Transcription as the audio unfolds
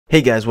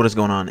Hey guys, what is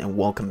going on, and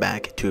welcome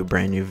back to a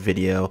brand new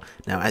video.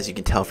 Now, as you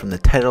can tell from the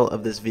title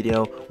of this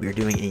video, we are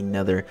doing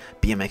another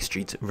BMX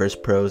Streets vs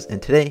Pros,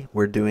 and today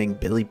we're doing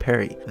Billy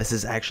Perry. This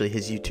is actually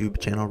his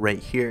YouTube channel right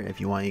here. If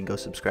you want, you can go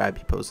subscribe.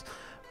 He posts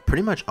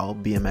pretty much all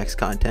BMX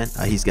content.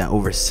 He's got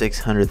over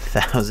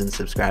 600,000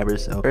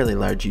 subscribers, so fairly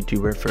large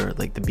YouTuber for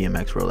like the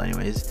BMX world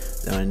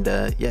anyways. And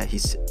yeah,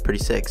 he's pretty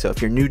sick. So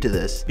if you're new to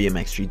this,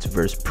 BMX Streets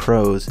vs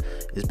Pros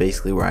is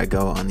basically where I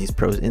go on these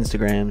pros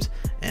Instagrams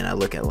and I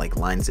look at like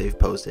lines they've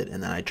posted,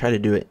 and then I try to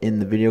do it in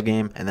the video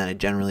game, and then I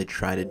generally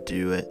try to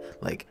do it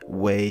like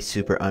way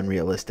super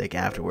unrealistic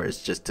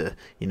afterwards, just to,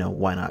 you know,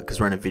 why not? Because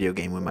we're in a video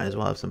game, we might as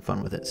well have some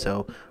fun with it.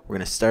 So we're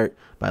gonna start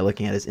by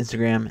looking at his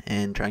Instagram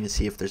and trying to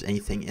see if there's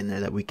anything in there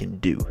that we can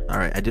do. All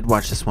right, I did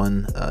watch this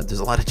one. There's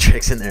a lot of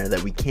tricks in there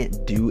that we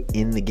can't do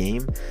in the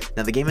game.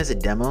 Now the game is a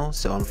demo,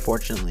 so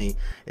unfortunately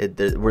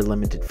we're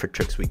limited for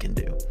tricks we can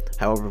do.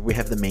 However, we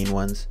have the main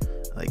ones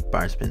like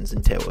bar spins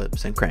and tail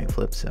whips and crank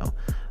flips. So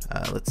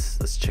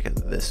let's check out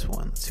this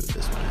one. Let's see what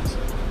this one is.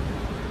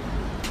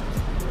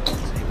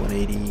 Say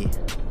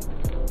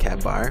 180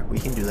 cab bar. We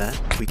can do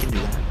that. We can do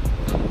that.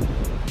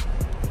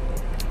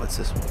 What's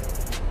this one?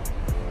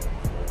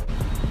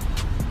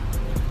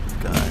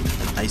 We've got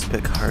an ice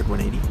pick hard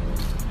 180.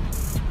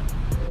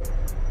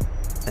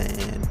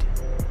 And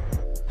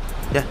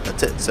yeah,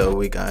 that's it. So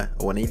we got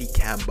a 180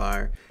 cab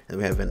bar and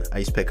we have an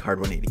ice pick hard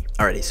 180.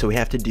 Alrighty, so we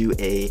have to do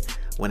a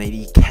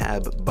 180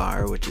 cab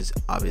bar, which is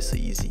obviously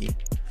easy.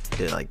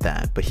 Did it like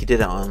that, but he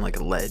did it on like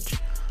a ledge.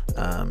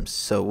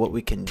 So what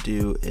we can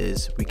do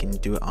is we can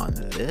do it on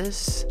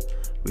this.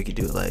 We could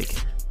do it like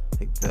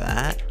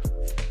that.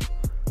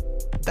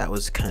 That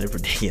was kind of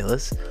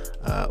ridiculous.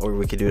 Or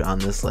we could do it on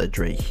this ledge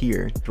right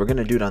here. We're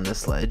gonna do it on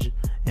this ledge,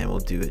 and we'll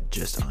do it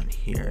just on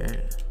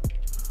here.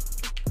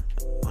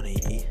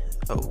 180.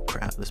 Oh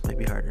crap, this might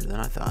be harder than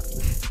I thought.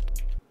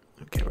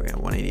 Okay, we're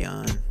gonna 180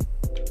 on,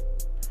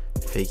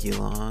 fakie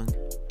long,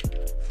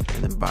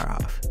 and then bar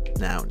off.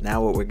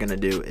 Now what we're gonna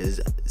do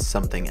is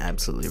something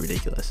absolutely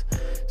ridiculous.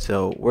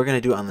 So we're gonna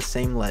do it on the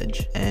same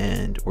ledge,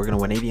 and we're gonna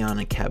 180 on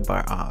and cab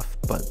bar off,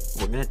 but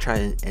we're gonna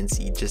try and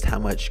see just how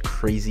much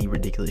crazy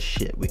ridiculous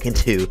shit we can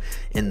do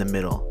in the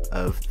middle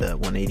of the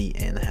 180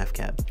 and the half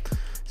cab.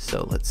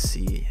 So let's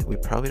see, we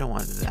probably don't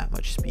want that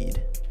much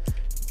speed.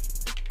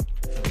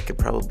 We could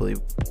probably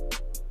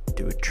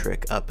do a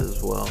trick up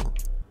as well.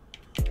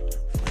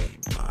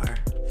 Bar,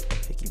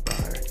 fakie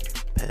bar,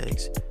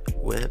 pegs,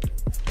 whip,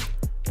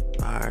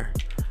 bar,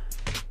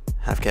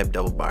 half cab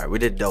double bar. We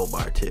did double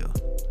bar too.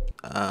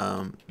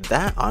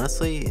 That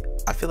honestly,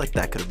 I feel like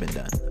that could have been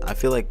done. I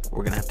feel like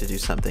we're gonna have to do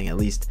something at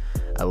least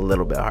a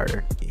little bit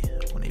harder.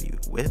 180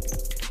 whip.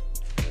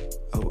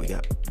 Oh, we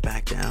got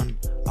back down.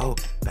 Oh,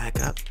 back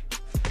up.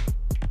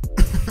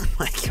 Oh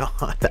my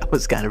god, that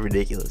was kind of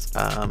ridiculous.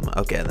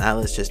 Okay, now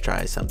let's just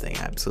try something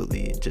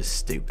absolutely just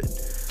stupid.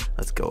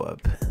 Let's go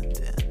up and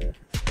then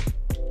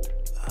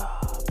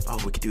oh,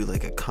 we could do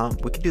like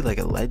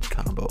a ledge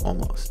combo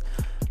almost.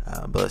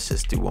 But let's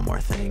just do one more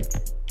thing.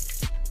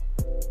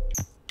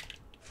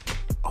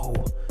 Oh,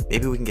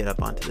 maybe we can get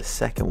up onto the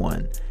second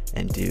one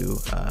and do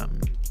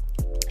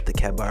the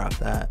cab bar off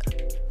that.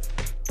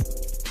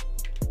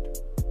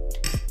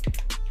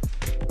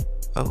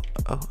 Oh,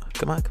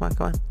 come on.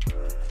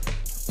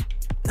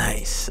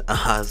 Nice,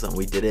 awesome,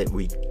 we did it.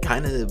 We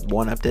kind of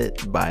one-upped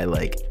it by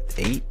like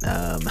 8.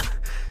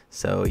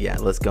 So yeah,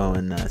 let's go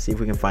and see if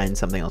we can find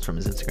something else from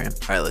his Instagram.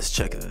 All right, let's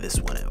check this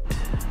one out.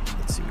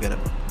 Let's see, we got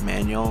a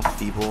manual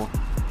feeble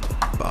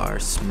bar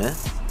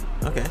Smith.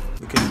 Okay,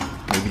 we could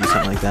maybe do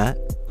something like that.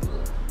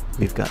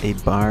 We've got a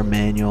bar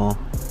manual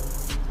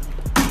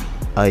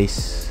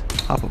ice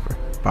hop over.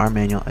 Bar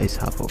manual ice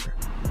hop over.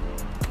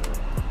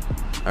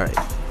 All right,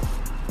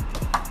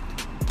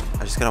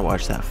 I just gotta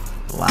watch that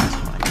last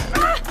one again.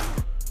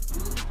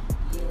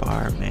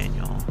 Bar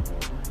manual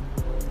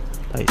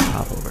ice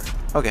hop over.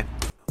 Okay.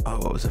 Oh,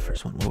 what was the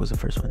first one?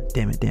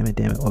 Damn it.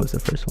 What was the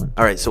first one?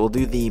 All right, so we'll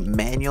do the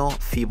manual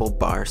feeble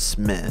bar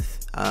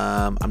Smith.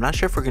 I'm not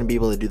sure if we're gonna be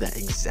able to do that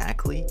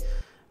exactly,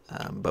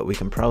 but we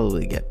can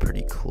probably get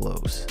pretty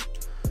close.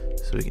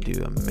 So we can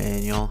do a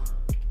manual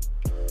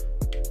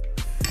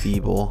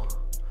feeble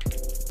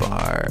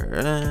bar.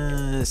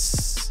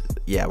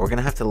 Yeah, we're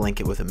gonna have to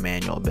link it with a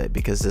manual a bit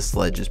because this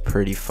ledge is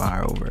pretty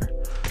far over.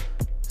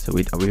 So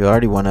we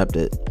already one-upped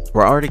it.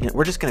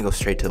 We're just gonna go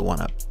straight to the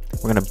one-up.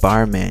 We're gonna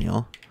bar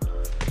manual.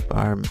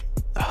 Oh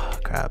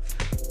crap.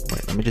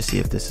 Wait, let me just see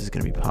if this is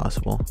gonna be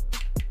possible.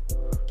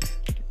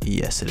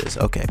 Yes, it is.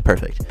 Okay,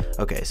 perfect.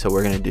 Okay, so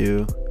we're gonna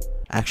do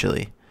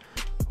actually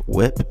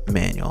whip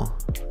manual.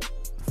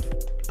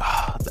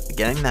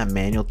 Getting that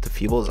manual to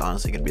feeble is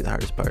honestly gonna be the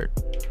hardest part.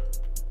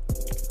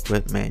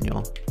 Whip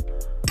manual,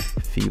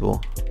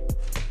 feeble,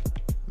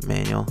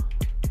 manual.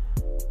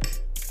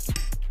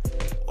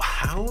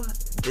 How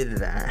did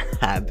that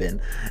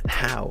happen?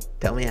 How?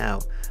 Tell me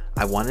how.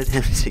 I wanted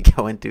him to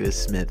go into a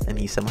Smith and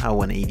he somehow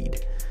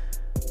 180'd.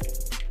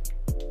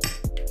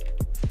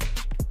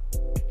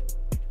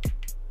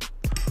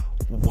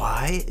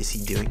 Why is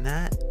he doing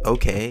that?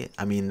 Okay,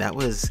 I mean, that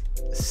was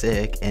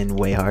sick and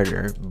way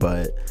harder,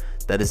 but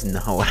that is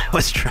not what I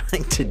was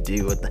trying to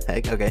do. What the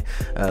heck? Okay,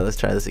 let's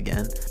try this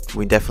again.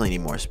 We definitely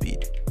need more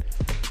speed,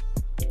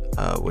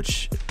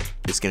 which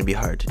is going to be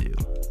hard to do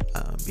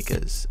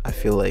because I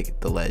feel like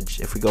the ledge,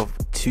 if we go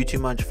too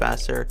much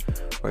faster,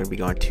 we're going to be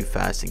going too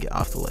fast and get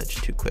off the ledge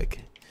too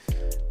quick.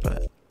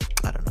 But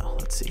I don't know.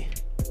 Let's see.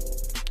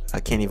 I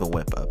can't even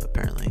whip up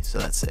apparently, so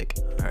that's sick.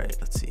 All right,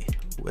 let's see.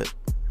 Whip.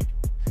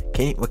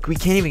 We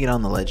can't even get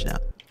on the ledge now.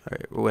 All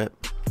right,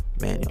 whip,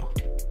 manual,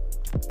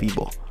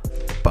 feeble,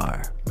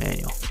 bar,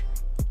 manual.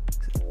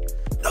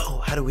 No,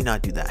 how do we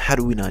not do that? How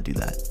do we not do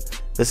that?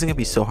 This is gonna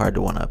be so hard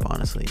to one up,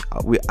 honestly.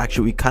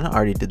 We kind of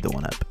already did the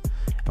one up,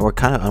 and we're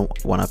kind of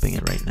one upping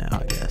it right now,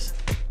 I guess.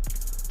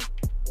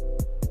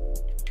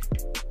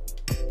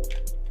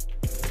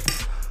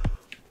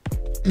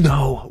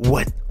 No,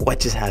 what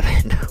just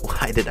happened?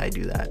 Why did I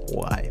do that?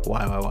 Why?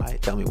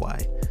 Tell me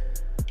why.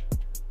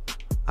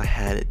 I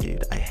had it,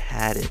 dude. I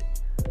had it.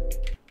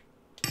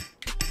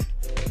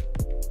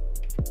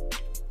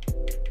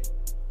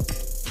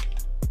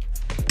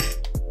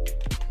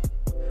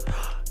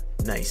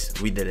 Nice,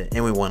 we did it,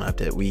 and we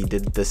one-upped it. We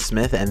did the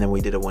Smith, and then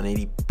we did a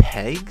 180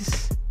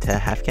 pegs to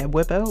half cab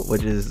whip out,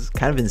 which is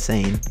kind of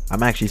insane.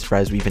 I'm actually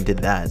surprised we even did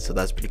that, so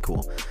that's pretty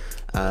cool.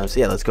 So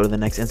yeah, let's go to the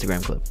next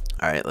Instagram clip.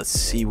 All right, let's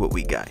see what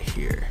we got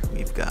here.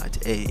 We've got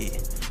a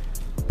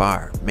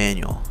bar,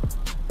 manual,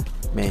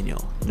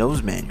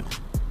 nose manual.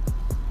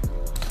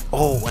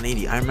 Oh,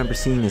 180. I remember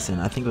seeing this in,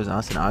 I think it was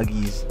Austin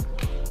Augie's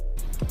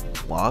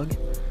vlog.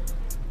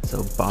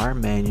 So bar,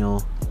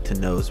 manual to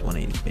nose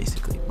 180,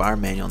 basically. Bar,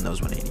 manual,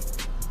 nose 180.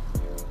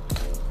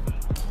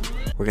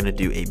 We're gonna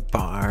do a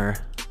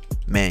bar,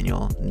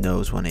 manual,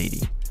 nose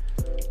 180.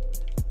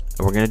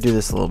 And we're gonna do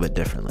this a little bit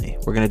differently.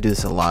 We're gonna do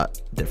this a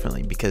lot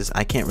differently because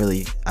I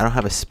don't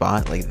have a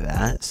spot like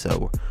that,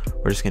 so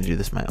we're just gonna do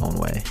this my own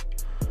way.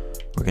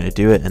 We're gonna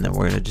do it, and then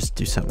we're gonna just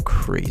do something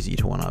crazy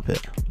to one up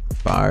it.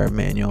 Bar,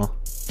 manual.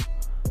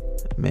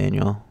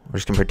 We're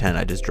just gonna pretend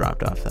I just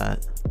dropped off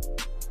that.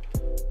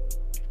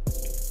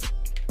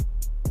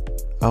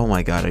 Oh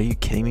my god, are you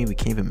kidding me? We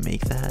can't even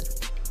make that.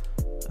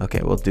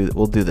 Okay, we'll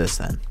do this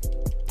then.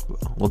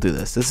 We'll do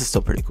this. This is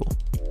still pretty cool.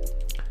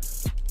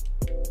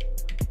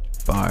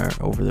 Bar,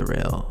 over the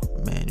rail,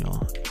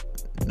 manual,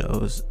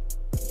 nose.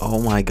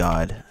 Oh my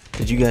god,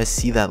 did you guys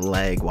see that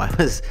leg? Why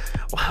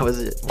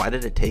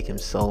did it take him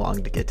so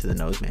long to get to the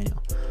nose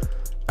manual?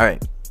 All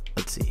right,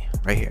 let's see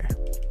right here.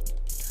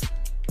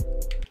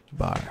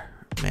 Bar,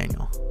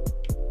 manual,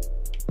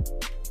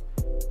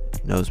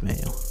 nose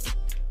manual.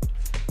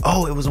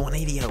 Oh, it was a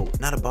 180 out,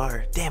 not a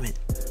bar. Damn it.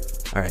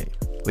 All right,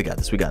 we got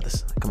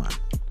this. Come on.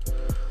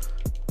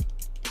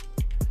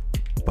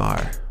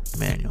 Bar,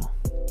 manual,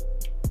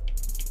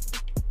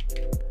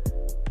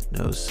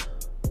 nose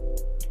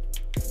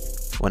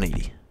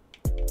 180.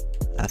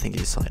 I think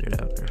he slided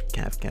out or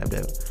cabbed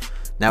out.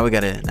 Now we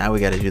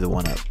gotta do the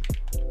one up.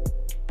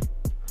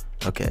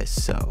 Okay,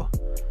 so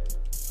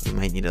we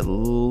might need a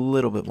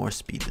little bit more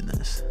speed than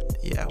this.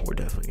 Yeah, we're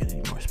definitely gonna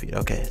need more speed.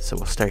 Okay, so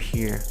we'll start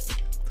here.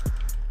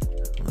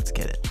 Let's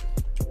get it.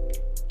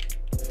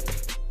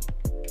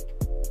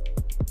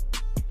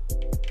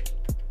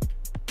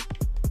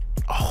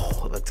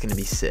 Oh, that's gonna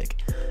be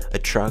sick. A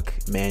truck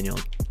manual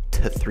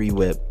to 3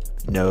 whip,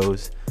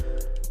 nose,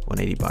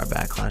 180 bar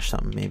backlash,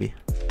 something maybe.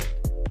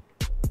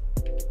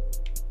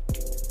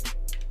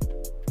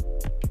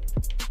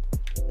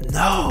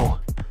 No.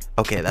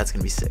 Okay, that's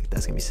gonna be sick.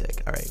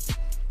 All right,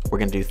 we're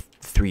gonna do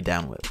 3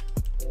 down whip.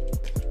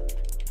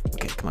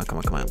 Okay, come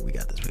on. We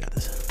got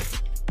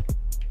this.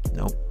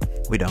 Nope.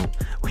 We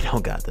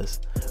don't got this.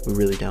 We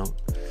really don't.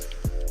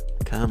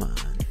 Come on.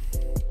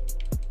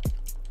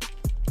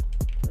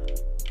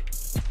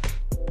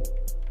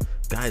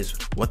 Guys,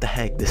 what the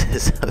heck? This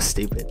is so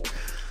stupid.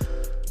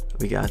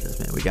 We got this,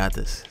 man. We got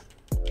this.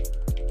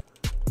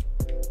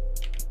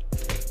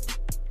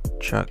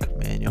 Truck,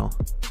 manual.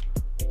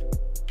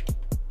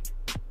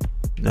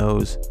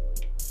 Nose.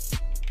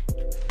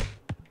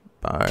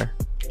 Bar.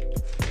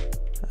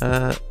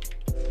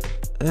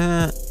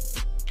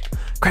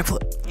 Crank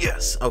flip.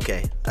 Yes.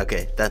 Okay,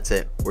 that's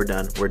it. We're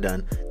done.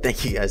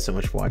 Thank you guys so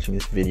much for watching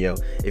this video.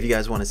 If you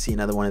guys want to see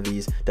another one of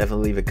these,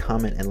 definitely leave a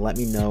comment and let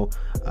me know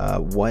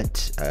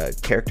what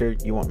character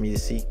you want me to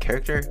see.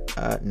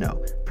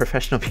 No,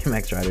 professional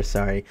BMX rider,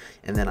 sorry.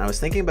 And then I was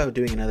thinking about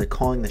doing another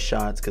calling the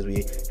shots because we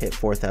hit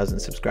 4,000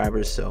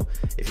 subscribers. So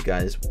if you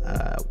guys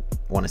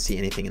want to see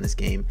anything in this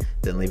game,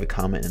 then leave a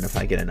comment, and if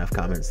I get enough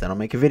comments, then I'll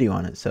make a video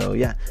on it. So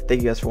yeah,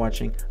 thank you guys for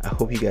watching. I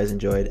hope you guys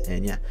enjoyed,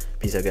 and yeah,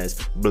 peace out, guys.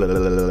 Blah, blah,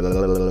 blah, blah,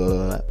 blah,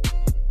 blah, blah.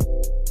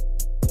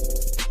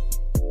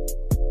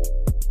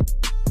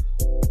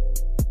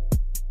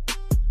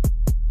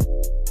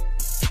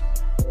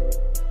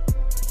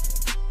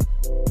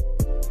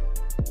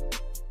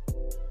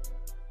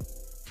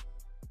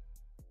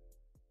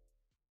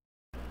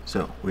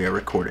 So we are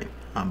recording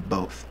on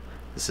both.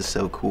 This is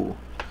so cool.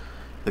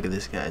 Look at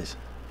this, guys.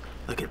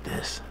 Look at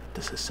this.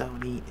 This is so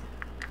neat.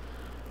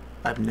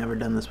 I've never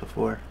done this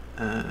before.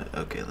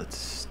 Okay, let's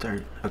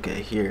start.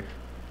 Okay, here.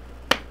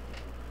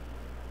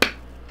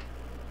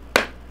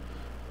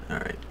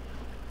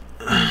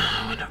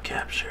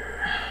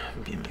 capture,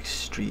 BMX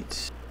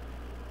streets.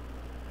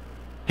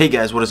 Hey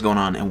guys, what is going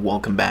on, and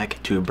welcome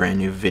back to a brand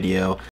new video.